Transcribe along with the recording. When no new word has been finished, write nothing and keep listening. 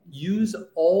use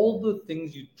all the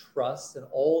things you trust and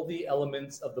all the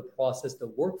elements of the process that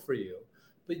work for you,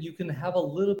 but you can have a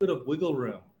little bit of wiggle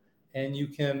room, and you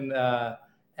can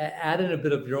add in a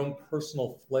bit of your own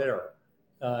personal flair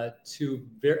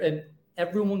and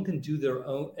everyone can do their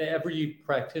own. Every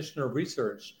practitioner of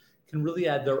research can really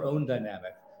add their own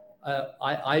dynamic.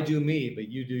 I do me, but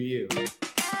you do you.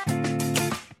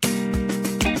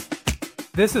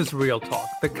 This is Real Talk,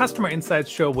 the Customer Insights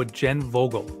Show with Jen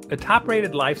Vogel, a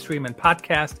top-rated live stream and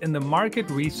podcast in the market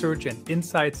research and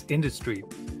insights industry.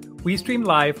 We stream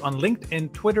live on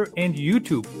LinkedIn, Twitter, and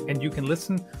YouTube, and you can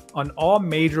listen on all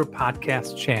major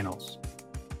podcast channels.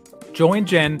 Join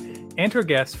Jen and her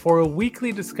guests for a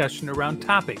weekly discussion around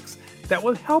topics that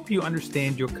will help you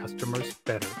understand your customers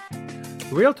better.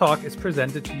 Real Talk is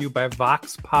presented to you by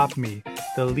VoxPopMe,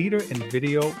 the leader in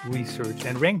video research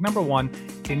and ranked number 1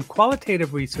 in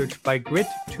qualitative research by Grit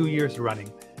 2 years running.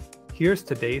 Here's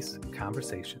today's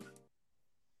conversation.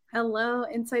 Hello,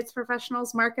 insights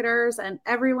professionals, marketers, and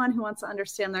everyone who wants to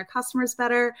understand their customers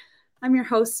better. I'm your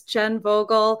host, Jen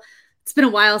Vogel. It's been a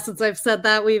while since I've said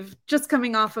that. We've just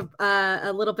coming off of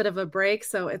a little bit of a break,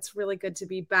 so it's really good to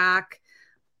be back.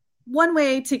 One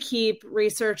way to keep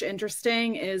research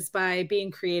interesting is by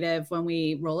being creative when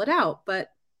we roll it out.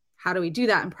 But how do we do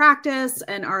that in practice?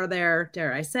 And are there,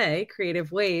 dare I say,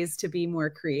 creative ways to be more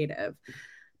creative?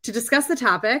 To discuss the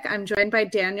topic, I'm joined by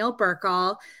Daniel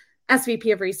Burkall,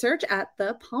 SVP of Research at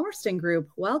the Palmerston Group.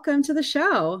 Welcome to the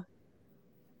show.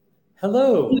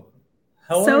 Hello.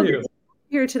 How are you?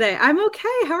 Here today. I'm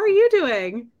okay. How are you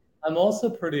doing? I'm also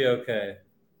pretty okay.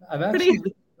 I'm actually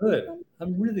really good.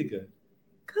 I'm really good.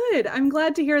 Good. I'm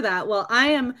glad to hear that. Well, I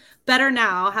am better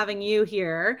now having you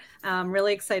here. I'm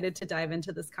really excited to dive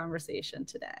into this conversation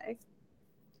today.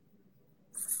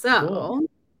 So, cool.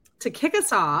 To kick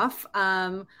us off,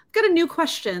 I've got a new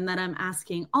question that I'm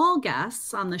asking all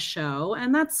guests on the show,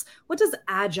 and that's, what does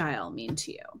agile mean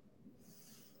to you?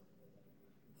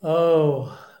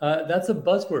 That's a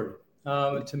buzzword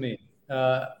to me.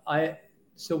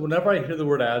 So whenever I hear the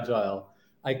word agile,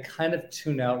 I kind of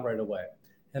tune out right away.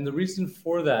 And the reason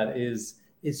for that is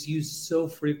it's used so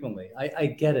frequently. I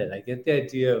get it. I get the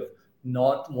idea of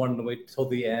not wanting to wait till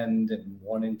the end and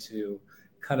wanting to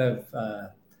kind of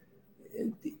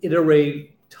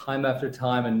iterate time after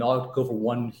time and not go for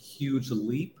one huge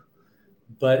leap.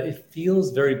 But it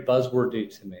feels very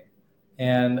buzzwordy to me.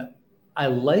 And I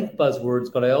like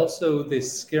buzzwords, but they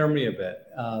scare me a bit.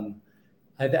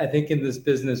 I think in this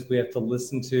business, we have to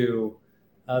listen to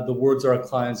the words our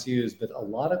clients use, but a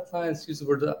lot of clients use the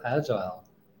word agile.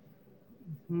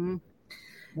 Mm-hmm.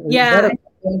 Yeah.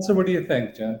 So what do you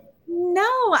think, Jen?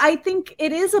 No, I think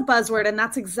it is a buzzword, and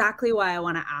that's exactly why I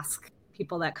want to ask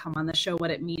people that come on the show what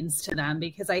it means to them,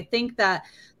 because I think that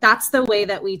that's the way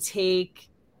that we take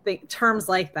the terms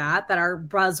like that are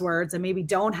buzzwords and maybe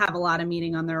don't have a lot of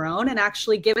meaning on their own, and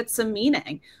actually give it some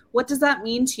meaning. What does that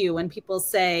mean to you when people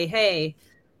say, hey,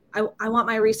 I want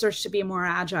my research to be more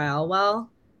agile? Well,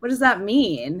 what does that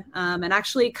mean? And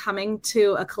actually coming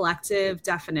to a collective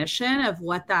definition of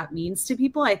what that means to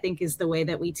people, I think, is the way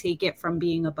that we take it from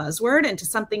being a buzzword into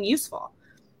something useful.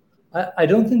 I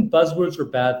don't think buzzwords are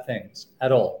bad things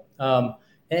at all.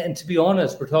 And to be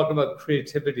honest, we're talking about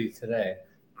creativity today.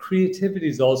 Creativity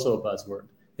is also a buzzword.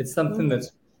 It's something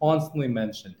that's constantly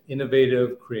mentioned.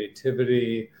 Innovative,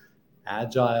 creativity,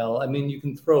 agile. I mean, you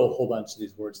can throw a whole bunch of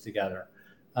these words together.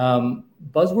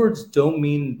 Buzzwords don't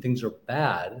mean things are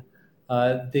bad.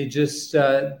 They just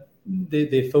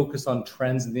they focus on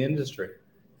trends in the industry,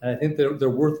 and I think they're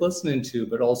worth listening to,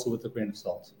 but also with a grain of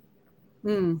salt.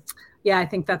 Yeah, I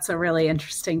think that's a really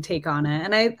interesting take on it,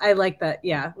 and I like that.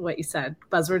 Yeah, what you said.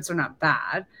 Buzzwords are not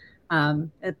bad.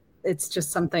 It's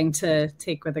just something to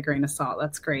take with a grain of salt.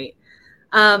 That's great.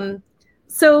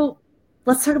 So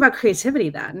let's talk about creativity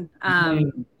then.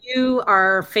 You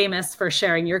are famous for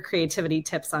sharing your creativity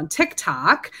tips on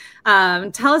TikTok.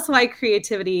 Tell us why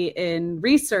creativity in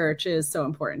research is so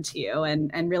important to you,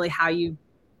 and really how you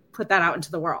put that out into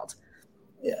the world.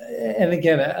 And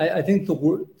again, I think the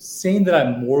word saying that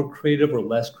I'm more creative or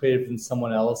less creative than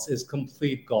someone else is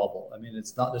complete gobble. I mean,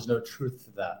 it's not. There's no truth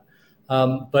to that.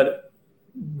 But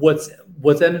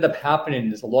what's ended up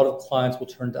happening is a lot of clients will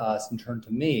turn to us and turn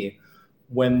to me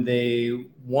when they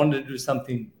want to do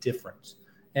something different.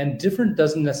 And different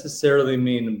doesn't necessarily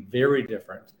mean very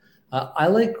different. I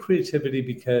like creativity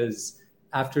because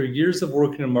after years of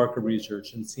working in market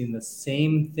research and seeing the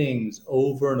same things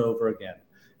over and over again,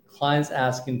 clients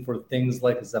asking for things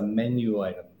like as a menu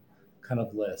item kind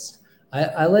of list.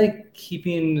 I like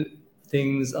keeping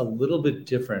things a little bit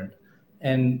different,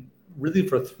 and really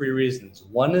for 3 reasons.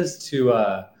 One is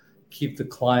to keep the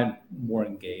client more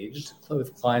engaged.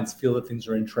 If clients feel that things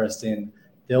are interesting,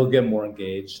 they'll get more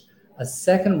engaged. A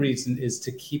second reason is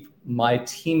to keep my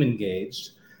team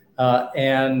engaged.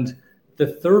 And the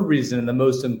third reason, and the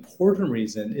most important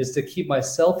reason, is to keep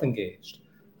myself engaged.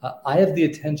 I have the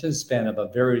attention span of a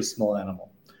very small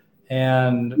animal.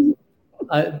 And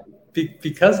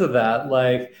because of that,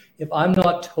 like, if I'm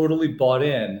not totally bought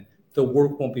in, the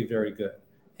work won't be very good.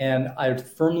 And I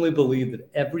firmly believe that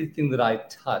everything that I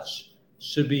touch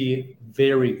should be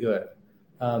very good.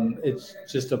 It's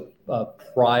just a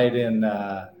pride in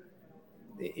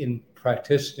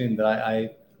practicing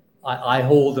that I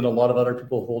hold, and a lot of other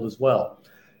people hold as well.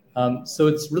 So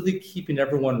it's really keeping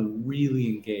everyone really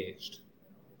engaged.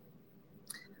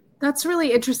 That's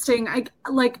really interesting.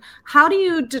 How do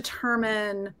you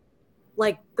determine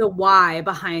like the why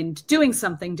behind doing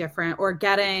something different or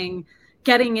getting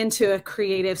into a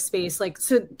creative space? Like,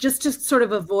 so just to sort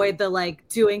of avoid the like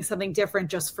doing something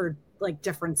different just for like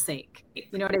different sake.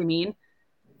 You know what I mean?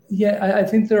 Yeah, I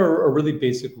think there are really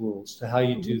basic rules to how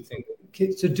you do things.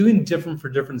 So doing different for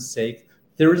different sake,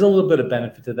 there is a little bit of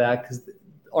benefit to that because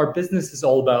our business is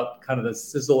all about kind of the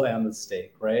sizzle and the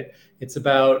steak, right? It's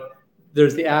about,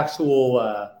 there's the actual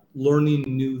learning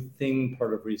new thing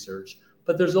part of research,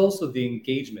 but there's also the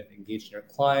engaging your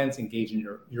clients, engaging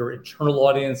your internal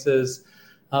audiences.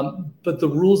 But the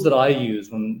rules that I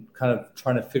use when kind of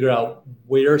trying to figure out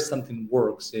where something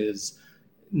works is,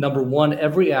 number one,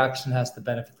 every action has to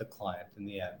benefit the client in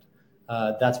the end.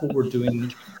 That's what we're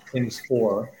doing things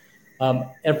for.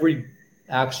 Every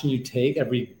action you take,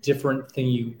 every different thing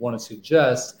you want to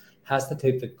suggest has to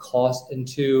take the cost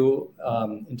into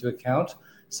account.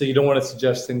 So you don't want to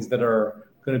suggest things that are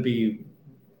going to be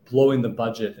blowing the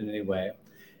budget in any way.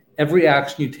 Every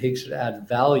action you take should add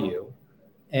value.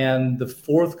 And the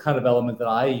fourth kind of element that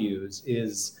I use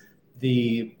is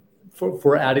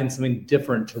for adding something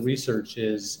different to research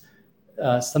is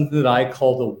something that I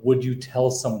call the would you tell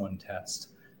someone test.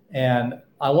 And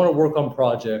I want to work on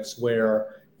projects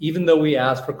where even though we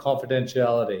ask for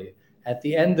confidentiality, at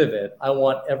the end of it, I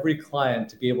want every client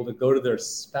to be able to go to their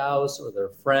spouse or their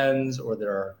friends or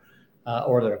their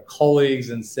colleagues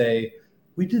and say,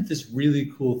 we did this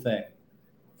really cool thing.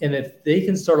 And if they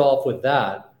can start off with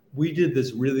that, we did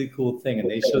this really cool thing,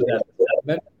 and they show that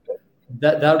sentiment,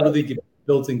 that really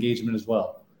builds engagement as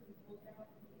well.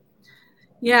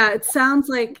 Yeah, it sounds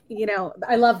like,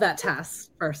 I love that test,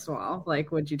 first of all.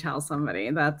 Like, would you tell somebody?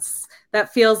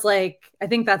 That feels like, I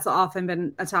think that's often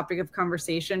been a topic of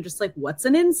conversation, just like, what's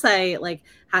an insight? Like,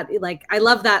 I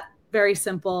love that very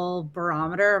simple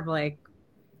barometer of like,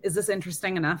 is this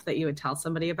interesting enough that you would tell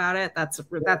somebody about it? That's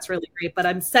really great. But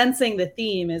I'm sensing the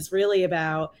theme is really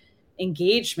about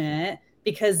engagement,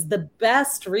 because the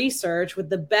best research with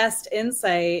the best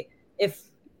insight, if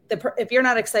you're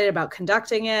not excited about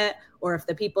conducting it, or if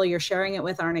the people you're sharing it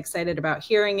with aren't excited about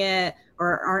hearing it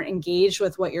or aren't engaged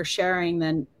with what you're sharing,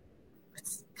 then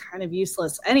it's kind of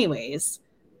useless anyways.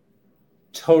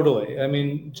 Totally. I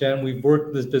mean, Jen, we've worked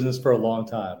in this business for a long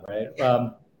time, right?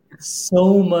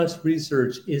 So much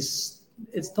research it's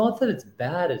not that it's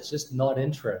bad, it's just not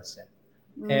interesting.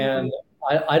 And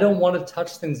I don't want to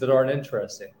touch things that aren't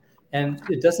interesting. And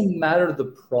it doesn't matter the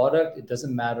product, it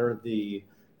doesn't matter the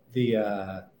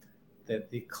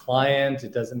client,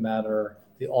 it doesn't matter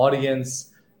the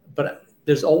audience, but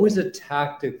there's always a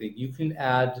tactic that you can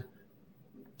add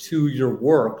to your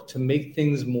work to make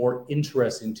things more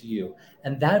interesting to you.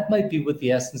 And that might be what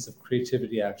the essence of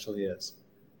creativity actually is.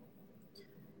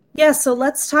 Yeah, so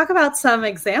let's talk about some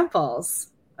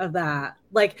examples of that.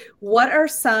 Like, what are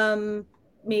some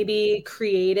maybe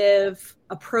creative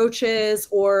approaches,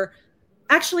 or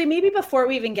actually, maybe before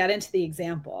we even get into the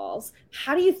examples,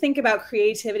 how do you think about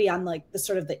creativity on like the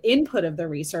sort of the input of the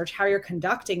research, how you're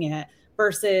conducting it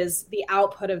versus the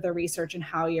output of the research and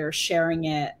how you're sharing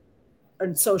it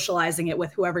and socializing it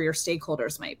with whoever your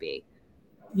stakeholders might be?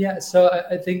 Yeah, so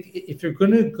I think if you're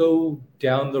going to go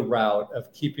down the route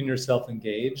of keeping yourself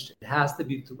engaged, it has to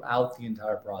be throughout the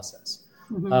entire process.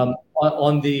 Mm-hmm.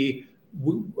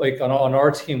 On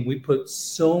our team, we put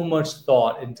so much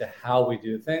thought into how we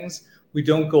do things. We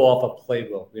don't go off a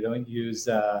playbook. We don't use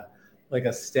like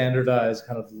a standardized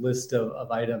kind of list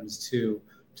of items to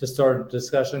start a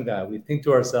discussion guide. We think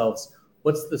to ourselves,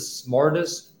 what's the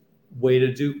smartest way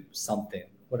to do something,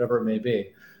 whatever it may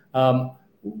be.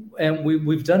 And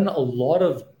we've done a lot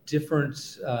of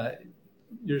different,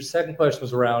 your second question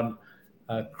was around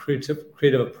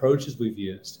creative approaches we've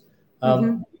used.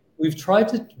 We've tried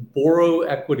to borrow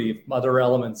equity from other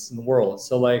elements in the world.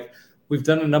 So like we've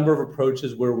done a number of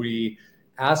approaches where we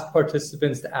ask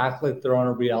participants to act like they're on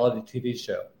a reality TV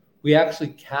show. we actually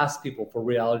cast people for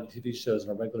reality TV shows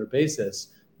on a regular basis,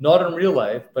 not in real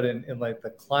life, but in like the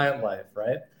client life,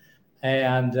 right?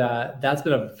 And that's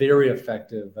been a very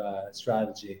effective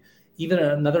strategy. Even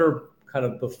another kind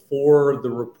of before the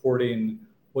reporting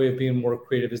way of being more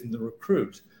creative is in the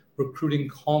recruiting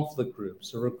conflict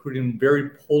groups or recruiting very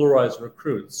polarized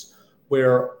recruits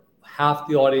where half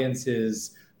the audience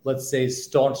is, let's say,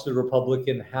 staunchly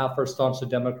Republican, half are staunchly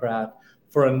Democrat,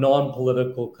 for a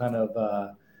non-political kind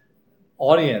of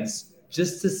audience,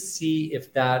 just to see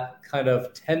if that kind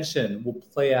of tension will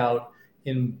play out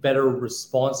in better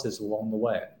responses along the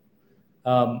way.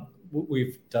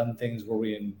 We've done things where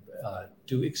we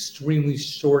do extremely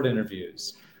short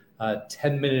interviews,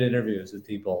 10-minute interviews with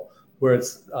people, where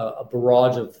it's a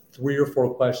barrage of 3 or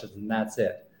 4 questions and that's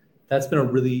it. That's been a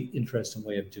really interesting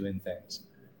way of doing things.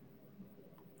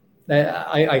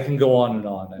 I can go on and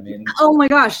on. I mean, oh my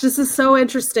gosh, this is so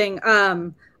interesting.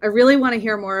 I really want to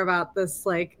hear more about this,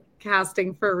 like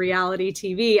casting for reality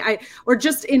TV. Or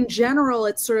just in general,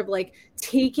 it's sort of like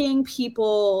taking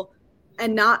people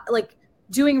and not like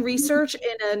doing research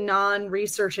in a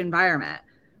non-research environment,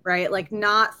 right? Like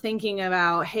not thinking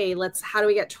about, hey, how do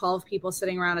we get 12 people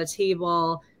sitting around a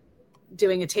table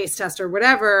doing a taste test or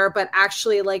whatever, but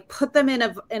actually like put them in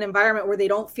an environment where they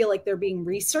don't feel like they're being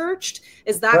researched.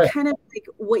 Is that right? Kind of like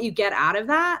what you get out of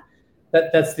that?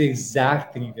 That's the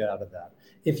exact thing you get out of that.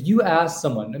 If you ask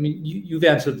someone, I mean, you've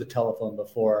answered the telephone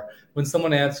before. When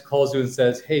someone calls you and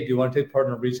says, hey, do you want to take part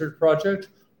in a research project?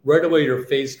 Right away, your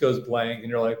face goes blank and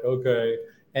you're like, okay.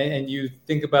 And you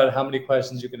think about how many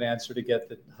questions you can answer to get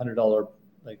the $100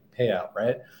 like payout,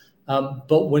 right?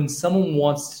 But when someone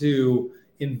wants to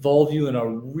involve you in a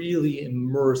really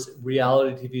immersive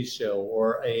reality TV show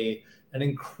or an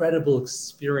incredible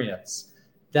experience,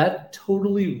 that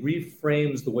totally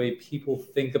reframes the way people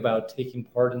think about taking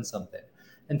part in something.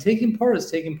 And taking part is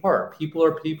taking part. People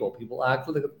are people. People act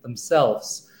like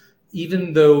themselves,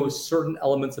 even though certain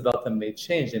elements about them may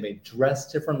change. They may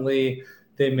dress differently.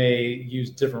 They may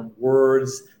use different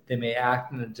words. They may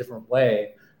act in a different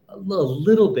way. A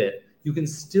little bit. You can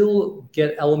still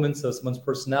get elements of someone's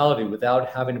personality without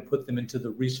having to put them into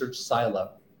the research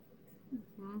silo.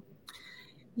 Mm-hmm.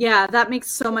 Yeah, that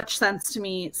makes so much sense to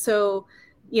me. So,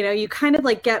 you kind of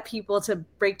like get people to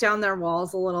break down their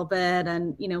walls a little bit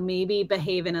and, maybe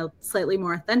behave in a slightly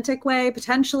more authentic way,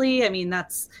 potentially. I mean,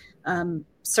 that's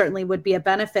certainly would be a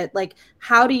benefit. Like,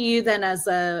 how do you then as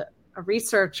a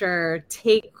researcher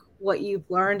take what you've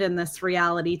learned in this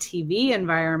reality TV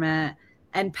environment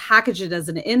and package it as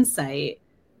an insight?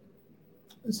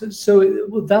 So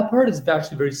that part is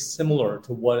actually very similar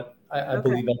to what I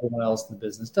believe everyone else in the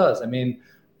business does. I mean,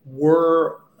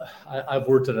 I've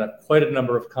worked at quite a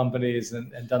number of companies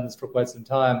and done this for quite some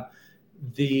time.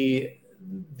 The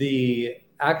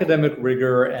academic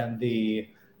rigor and the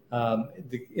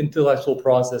intellectual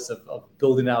process of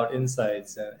building out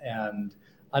insights and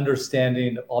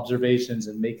understanding observations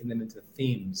and making them into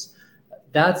themes,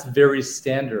 that's very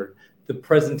standard. The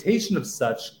presentation of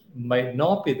such might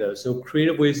not be though. So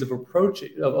creative ways of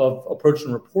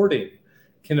approaching reporting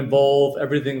can involve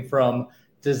everything from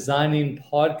designing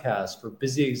podcasts for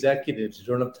busy executives who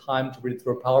don't have time to read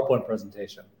through a PowerPoint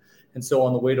presentation. And so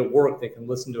on the way to work, they can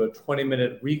listen to a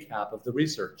 20-minute recap of the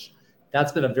research.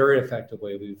 That's been a very effective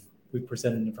way we've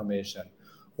presented information.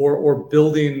 Or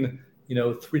building,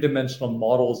 three-dimensional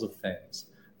models of things,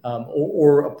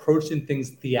 or approaching things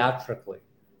theatrically,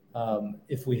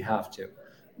 if we have to.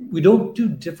 We don't do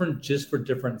different just for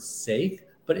different sake,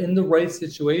 but in the right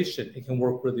situation, it can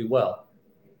work really well.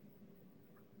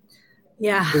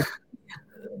 Yeah.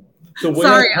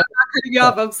 Sorry, I'm not cutting you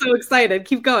off. I'm so excited.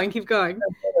 Keep going.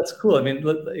 That's cool. I mean,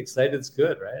 excited's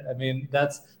good, right? I mean,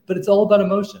 but it's all about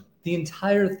emotion. The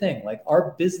entire thing, like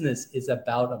our business is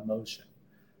about emotion.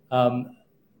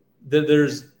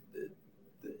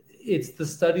 It's the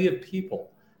study of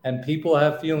people, and people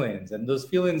have feelings, and those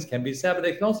feelings can be sad, but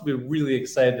they can also be really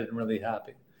excited and really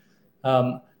happy.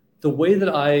 The way that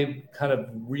I kind of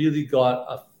really got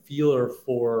a feeler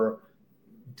for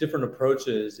different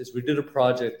approaches is we did a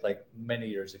project like many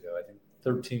years ago, I think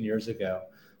 13 years ago,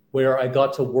 where I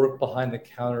got to work behind the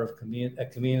counter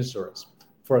at convenience stores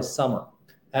for a summer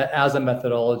as a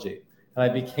methodology. And I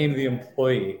became the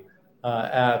employee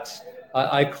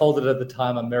I called it at the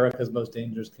time America's Most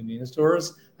Dangerous Convenience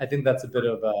Stores. I think that's a bit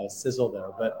of a sizzle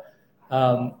there. But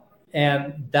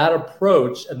and that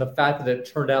approach and the fact that it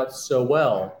turned out so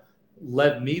well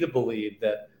led me to believe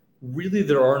that really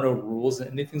there are no rules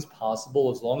and anything's possible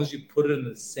as long as you put it in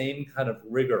the same kind of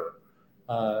rigor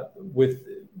with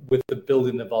the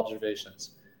building of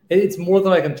observations. It's more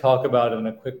than I can talk about in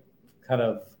a quick kind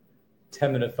of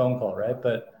 10-minute phone call, right?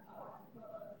 But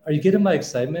Are you getting my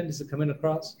excitement? Is it coming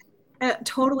across? It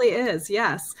totally is.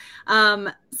 Yes.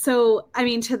 So, I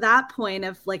mean, to that point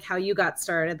of like how you got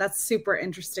started, that's super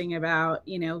interesting about,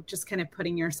 just kind of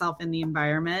putting yourself in the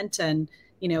environment and,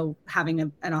 having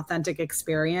an authentic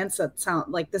experience. That sounds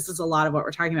like this is a lot of what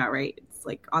we're talking about, right? It's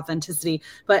like authenticity.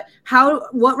 But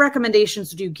what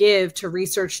recommendations would you give to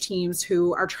research teams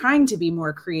who are trying to be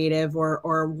more creative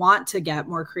or want to get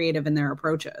more creative in their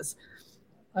approaches?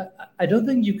 I don't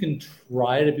think you can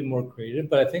try to be more creative,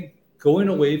 but I think going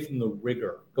away from the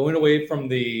rigor, going away from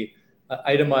the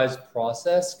itemized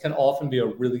process can often be a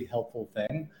really helpful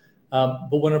thing.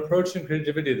 But when approaching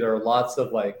creativity, there are lots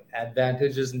of like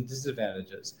advantages and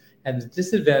disadvantages. And the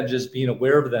disadvantages, being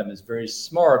aware of them is very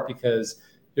smart because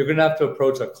you're going to have to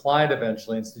approach a client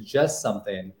eventually and suggest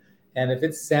something. And if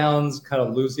it sounds kind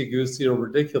of loosey-goosey or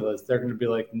ridiculous, they're going to be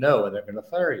like, no, and they're going to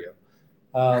fire you.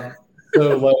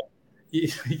 So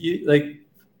like,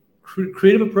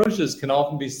 creative approaches can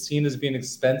often be seen as being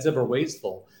expensive or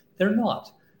wasteful. They're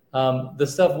not. The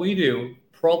stuff we do,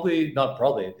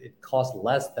 it costs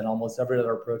less than almost every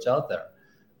other approach out there.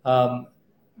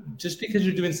 Just because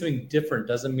you're doing something different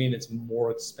doesn't mean it's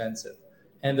more expensive.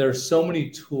 And there are so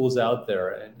many tools out there,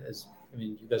 and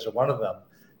you guys are one of them,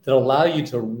 that allow you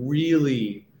to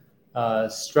really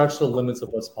stretch the limits of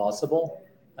what's possible.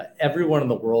 Everyone in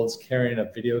the world is carrying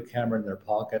a video camera in their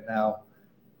pocket now.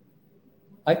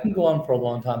 I can go on for a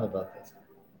long time about this.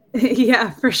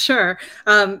 Yeah, for sure.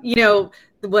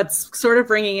 What's sort of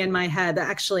ringing in my head,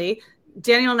 actually,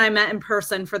 Daniel and I met in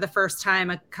person for the first time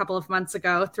a couple of months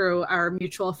ago through our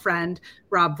mutual friend,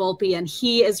 Rob Volpe, and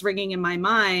he is ringing in my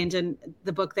mind and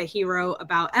the book that he wrote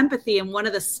about empathy. And one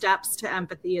of the steps to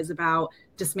empathy is about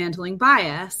dismantling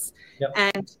bias. Yep.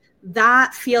 And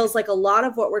that feels like a lot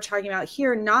of what we're talking about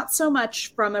here, not so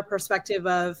much from a perspective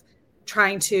of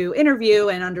trying to interview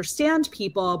and understand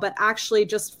people, but actually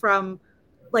just from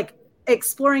like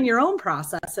exploring your own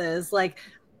processes, like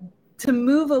to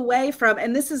move away from,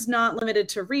 and this is not limited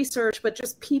to research, but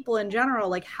just people in general,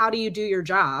 like how do you do your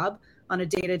job on a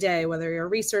day-to-day, whether you're a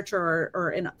researcher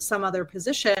or in some other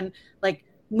position, like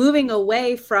moving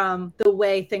away from the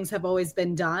way things have always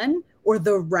been done or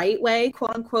the right way,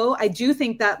 quote unquote. I do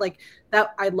think that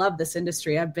I love this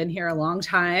industry. I've been here a long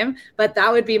time, but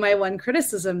that would be my one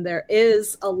criticism. There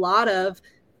is a lot of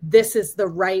this is the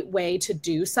right way to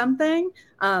do something.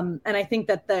 And I think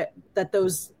that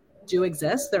those do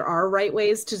exist. There are right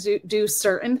ways to do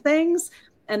certain things.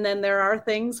 And then there are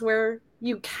things where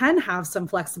you can have some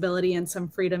flexibility and some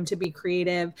freedom to be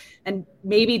creative, and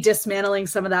maybe dismantling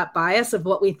some of that bias of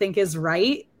what we think is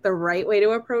right. The right way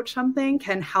to approach something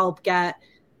can help get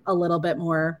a little bit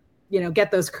more,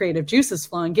 get those creative juices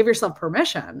flowing, give yourself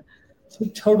permission. So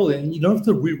totally. And you don't have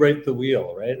to rewrite the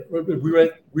wheel, right?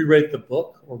 Rewrite the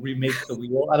book or remake the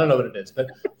wheel. I don't know what it is, but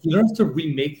you don't have to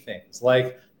remake things.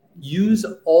 Like use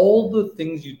all the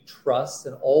things you trust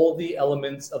and all the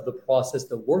elements of the process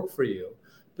that work for you,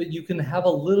 but you can have a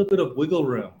little bit of wiggle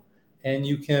room and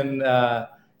you can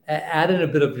add in a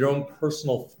bit of your own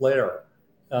personal flair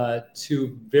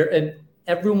and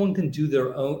everyone can do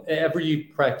their own. Every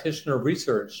practitioner of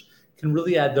research can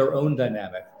really add their own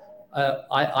dynamic.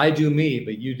 I do me,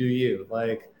 but you do you.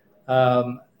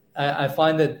 I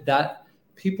find that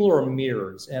people are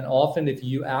mirrors, and often if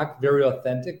you act very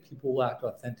authentic, people will act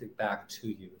authentic back to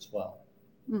you as well.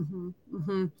 Mm-hmm,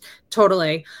 mm-hmm.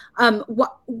 Totally.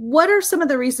 What are some of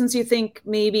the reasons you think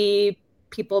maybe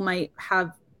people might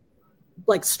have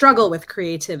struggle with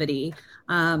creativity?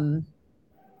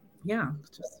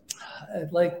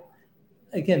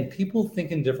 Again, people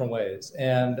think in different ways.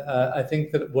 And I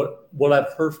think that what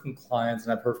I've heard from clients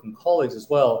and I've heard from colleagues as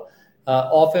well,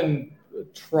 often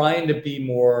trying to be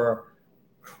more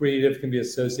creative can be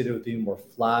associated with being more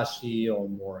flashy or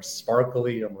more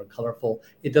sparkly or more colorful.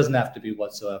 It doesn't have to be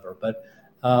whatsoever, but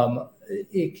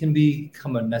it can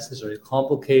become unnecessarily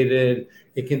complicated.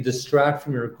 It can distract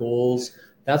from your goals.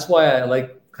 That's why I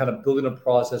like kind of building a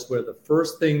process where the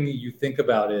first thing you think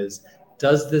about is,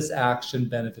 does this action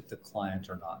benefit the client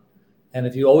or not? And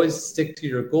if you always stick to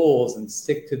your goals and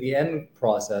stick to the end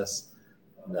process,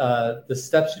 the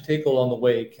steps you take along the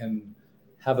way can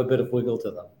have a bit of wiggle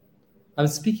to them. I'm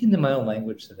speaking in my own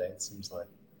language today, it seems like.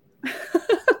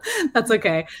 That's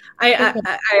okay. I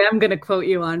am going to quote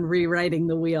you on rewriting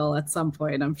the wheel at some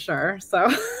point, I'm sure.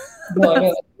 So,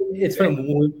 well, it's funny.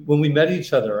 When we met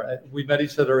each other, at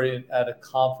a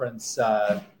conference, 3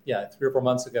 or 4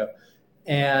 months ago.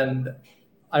 And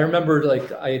I remember,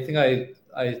 I think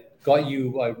I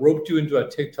roped you into a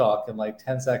TikTok in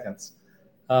 10 seconds.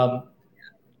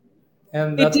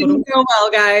 And that's it didn't go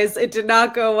well, guys. It did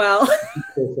not go well.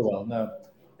 No.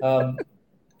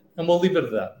 And we'll leave it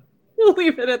at that. We'll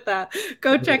leave it at that.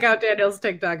 Go check out Daniel's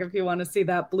TikTok if you want to see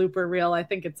that blooper reel. I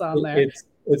think it's on there.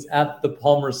 It's at the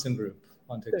Palmerston Group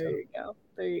on TikTok.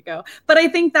 There you go. But I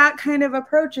think that kind of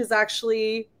approach is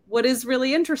actually what is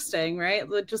really interesting, right?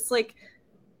 Just like,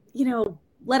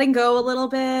 letting go a little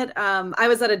bit. I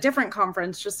was at a different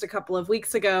conference just a couple of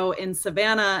weeks ago in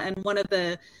Savannah, and one of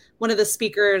the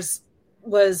speakers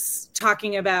was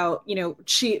talking about,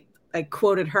 I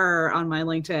quoted her on my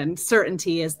LinkedIn,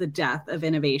 certainty is the death of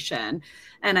innovation.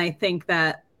 And I think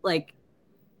that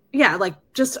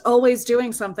just always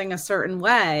doing something a certain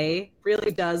way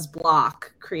really does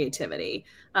block creativity.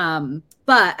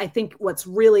 But I think what's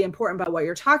really important about what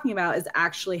you're talking about is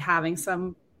actually having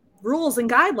some rules and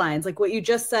guidelines, like what you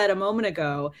just said a moment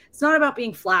ago. It's not about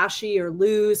being flashy or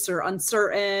loose or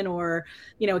uncertain or,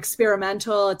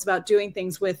 experimental. It's about doing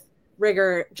things with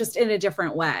rigor, just in a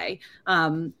different way,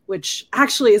 which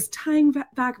actually is tying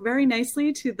back very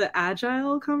nicely to the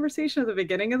agile conversation at the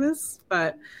beginning of this.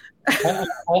 But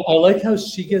I like how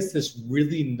she gets this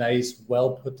really nice,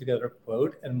 well put together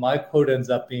quote, and my quote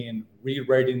ends up being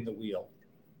rewriting the wheel.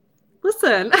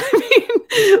 Listen,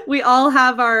 we all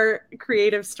have our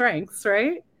creative strengths,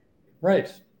 right?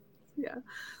 Right. Yeah.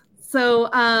 So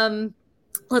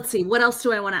let's see. What else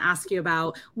do I want to ask you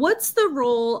about? What's the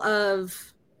role of,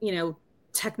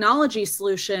 technology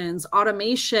solutions,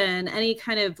 automation, any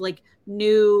kind of like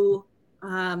new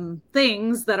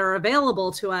things that are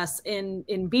available to us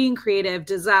in being creative?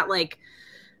 Does that like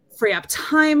free up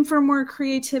time for more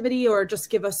creativity or just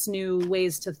give us new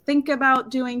ways to think about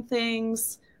doing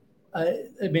things?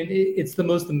 It's the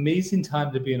most amazing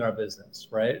time to be in our business,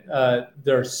 right?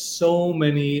 There are so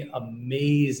many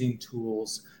amazing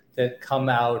tools that come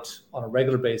out on a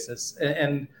regular basis.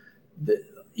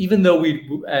 Even though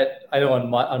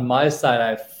on my side,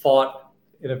 I fought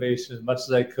innovation as much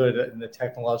as I could in the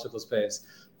technological space,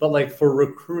 but like for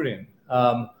recruiting,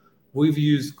 we've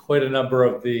used quite a number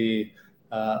of the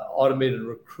automated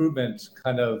recruitment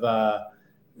kind of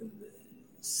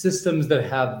systems that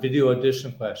have video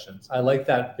audition questions. I like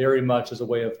that very much as a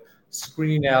way of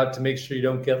screening out to make sure you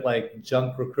don't get like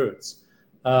junk recruits.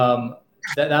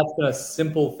 That's been a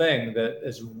simple thing that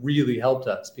has really helped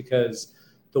us, because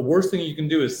the worst thing you can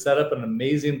do is set up an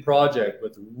amazing project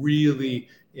with really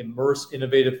immersed,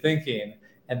 innovative thinking,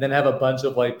 and then have a bunch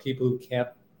of like people who can't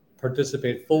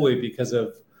participate fully because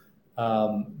of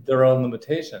their own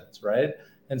limitations, right?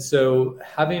 And so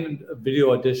having a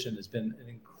video audition has been an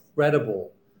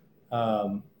incredible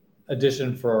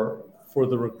addition for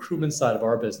the recruitment side of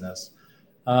our business.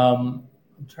 I'm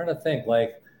trying to think,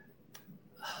 like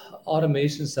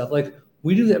automation stuff, like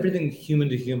we do everything human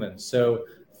to human. So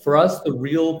for us, the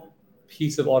real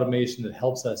piece of automation that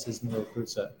helps us is in the recruit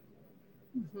set.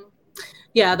 Mm-hmm.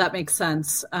 Yeah, that makes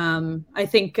sense. I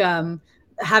think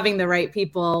having the right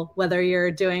people, whether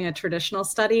you're doing a traditional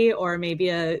study or maybe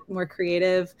a more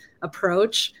creative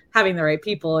approach, having the right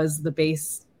people is the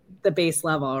base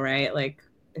level, right? Like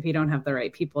if you don't have the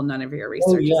right people, none of your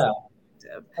research is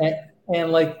effective.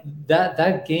 And like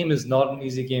that game is not an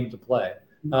easy game to play.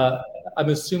 I'm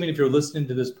assuming if you're listening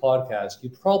to this podcast, you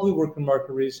probably work in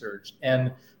market research.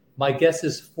 And my guess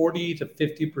is 40 to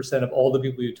 50% of all the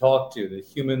people you talk to, the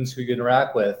humans who you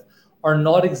interact with, are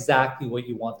not exactly what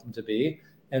you want them to be.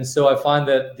 And so I find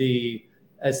that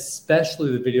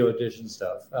especially the video audition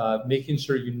stuff, making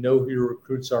sure you know who your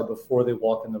recruits are before they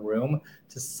walk in the room,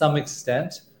 to some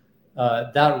extent,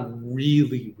 that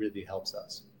really, really helps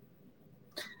us.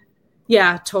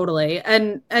 Yeah, totally.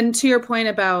 And to your point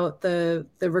about the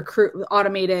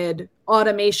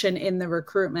automation in the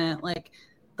recruitment, like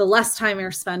the less time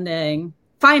you're spending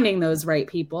finding those right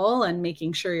people and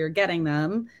making sure you're getting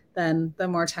them, then the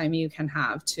more time you can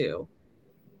have to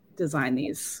design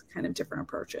these kind of different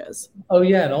approaches. Oh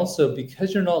yeah, and also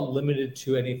because you're not limited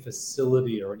to any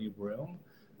facility or any room,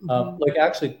 like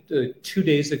actually 2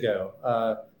 days ago,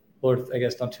 or I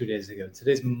guess not 2 days ago,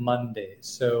 today's Monday.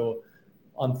 So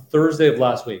on Thursday of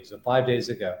last week, so 5 days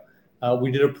ago,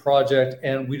 we did a project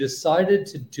and we decided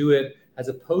to do it as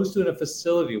opposed to in a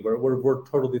facility where we're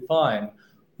totally fine.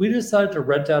 We decided to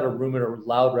rent out a room at a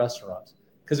loud restaurant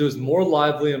because it was more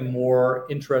lively and more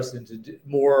interesting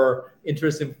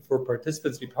for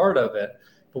participants to be part of it.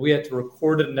 But we had to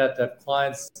record it and have to have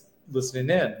clients listening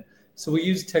in. So we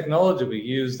used technology. We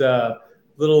used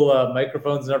little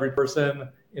microphones in every person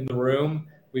in the room.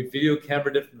 We video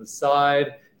cameraed it from the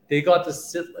side. They got to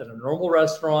sit at a normal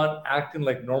restaurant, acting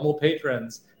like normal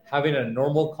patrons, having a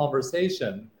normal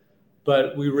conversation.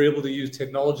 But we were able to use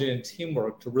technology and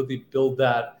teamwork to really build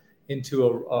that into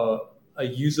a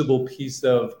usable piece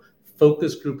of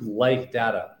focus group-like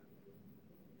data.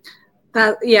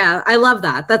 Yeah, I love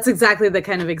that. That's exactly the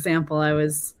kind of example I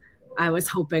was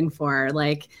hoping for.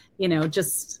 Like,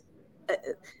 just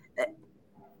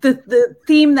the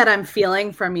theme that I'm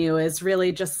feeling from you is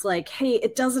really just like, hey,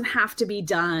 it doesn't have to be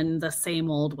done the same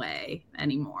old way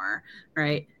anymore,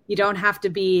 right? You don't have to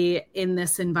be in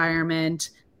this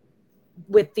environment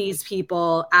with these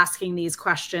people asking these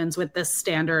questions with this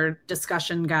standard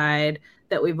discussion guide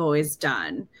that we've always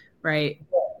done, right?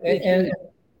 And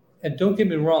don't get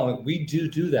me wrong, like we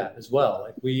do that as well.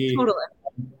 Like Totally.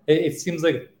 It seems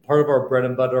like part of our bread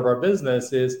and butter of our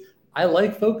business is I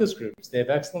like focus groups. They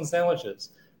have excellent sandwiches.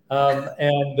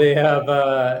 And they have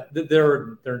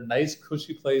they're nice,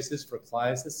 cushy places for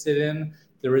clients to sit in.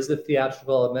 There is a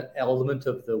theatrical element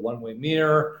of the one-way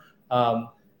mirror,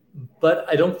 but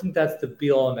I don't think that's the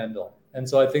be-all and end-all. And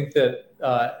so I think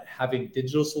that having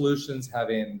digital solutions,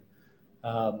 having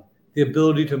the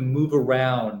ability to move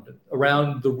around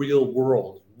the real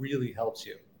world really helps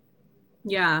you.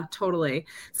 Yeah, totally.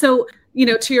 So,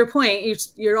 to your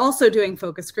point, you're also doing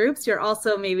focus groups. You're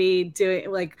also maybe doing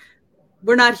like,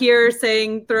 we're not here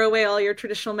saying throw away all your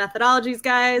traditional methodologies,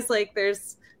 guys. Like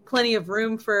there's plenty of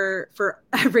room for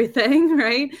everything,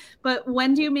 right? But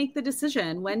when do you make the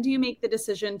decision? When do you make the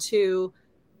decision to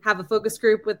have a focus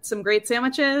group with some great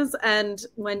sandwiches? And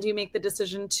when do you make the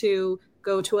decision to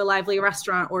go to a lively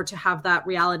restaurant or to have that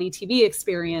reality TV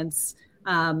experience?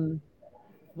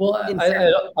 Well, I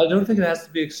don't think it has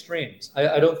to be extremes.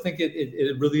 I don't think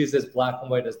it really is as black and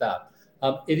white as that.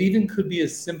 It even could be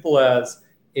as simple as,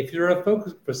 if you're a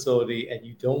focus facility and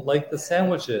you don't like the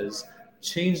sandwiches,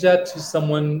 change that to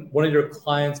one of your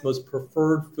clients' most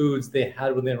preferred foods they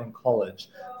had when they were in college.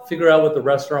 Figure out what the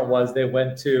restaurant was they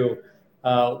went to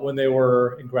when they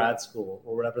were in grad school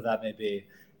or whatever that may be,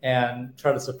 and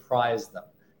try to surprise them.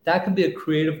 That can be a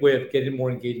creative way of getting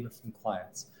more engagement from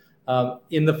clients.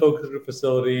 In the focus group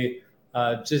facility,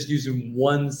 just using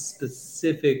one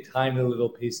specific tiny little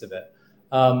piece of it.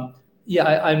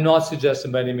 I'm not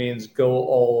suggesting by any means go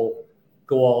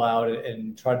all out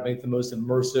and try to make the most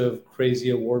immersive,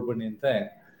 crazy, award-winning thing.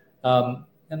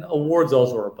 And awards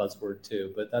also are a buzzword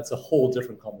too, but that's a whole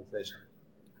different conversation.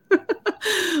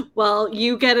 Well,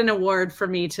 you get an award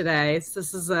from me today. So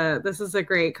this is a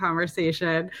great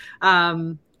conversation.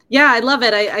 Yeah, I love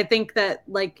it. I think that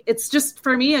like, it's just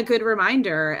for me a good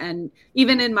reminder. And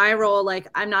even in my role, like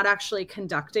I'm not actually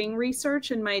conducting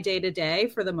research in my day to day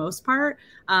for the most part,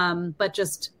 but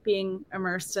just being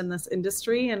immersed in this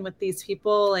industry and with these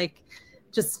people, like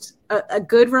just a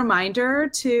good reminder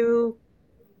to,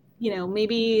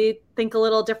 maybe think a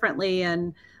little differently.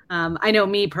 And I know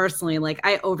me personally, like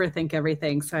I overthink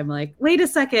everything. So I'm like, wait a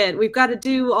second, we've got to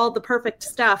do all the perfect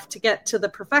stuff to get to the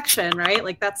perfection, right?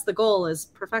 Like that's the goal, is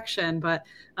perfection, but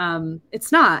it's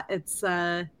not. It's,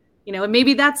 and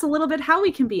maybe that's a little bit how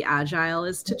we can be agile,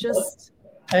 is to just.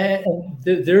 And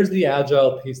there's the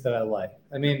agile piece that I like.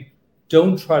 I mean,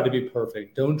 don't try to be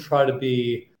perfect. Don't try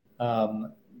to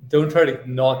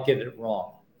not get it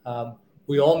wrong.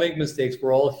 We all make mistakes.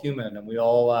 We're all human, and we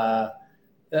all,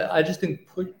 I just think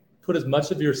put as much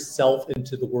of yourself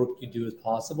into the work you do as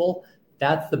possible.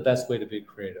 That's the best way to be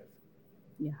creative.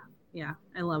 Yeah.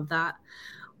 I love that.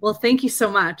 Well, thank you so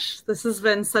much. This has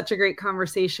been such a great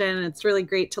conversation. It's really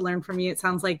great to learn from you. It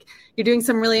sounds like you're doing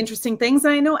some really interesting things.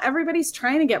 And I know everybody's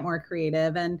trying to get more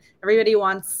creative, and everybody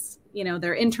wants,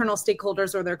 their internal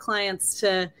stakeholders or their clients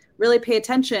to really pay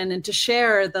attention and to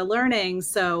share the learning.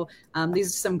 So these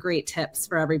are some great tips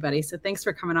for everybody. So thanks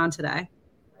for coming on today.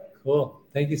 Cool.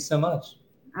 Thank you so much.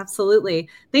 Absolutely.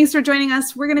 Thanks for joining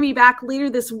us. We're going to be back later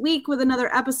this week with another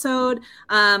episode.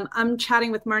 I'm chatting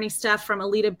with Marnie Steff from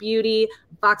Alita Beauty,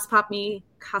 Vox Pop Me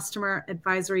Customer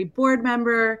Advisory Board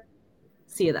member.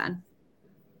 See you then.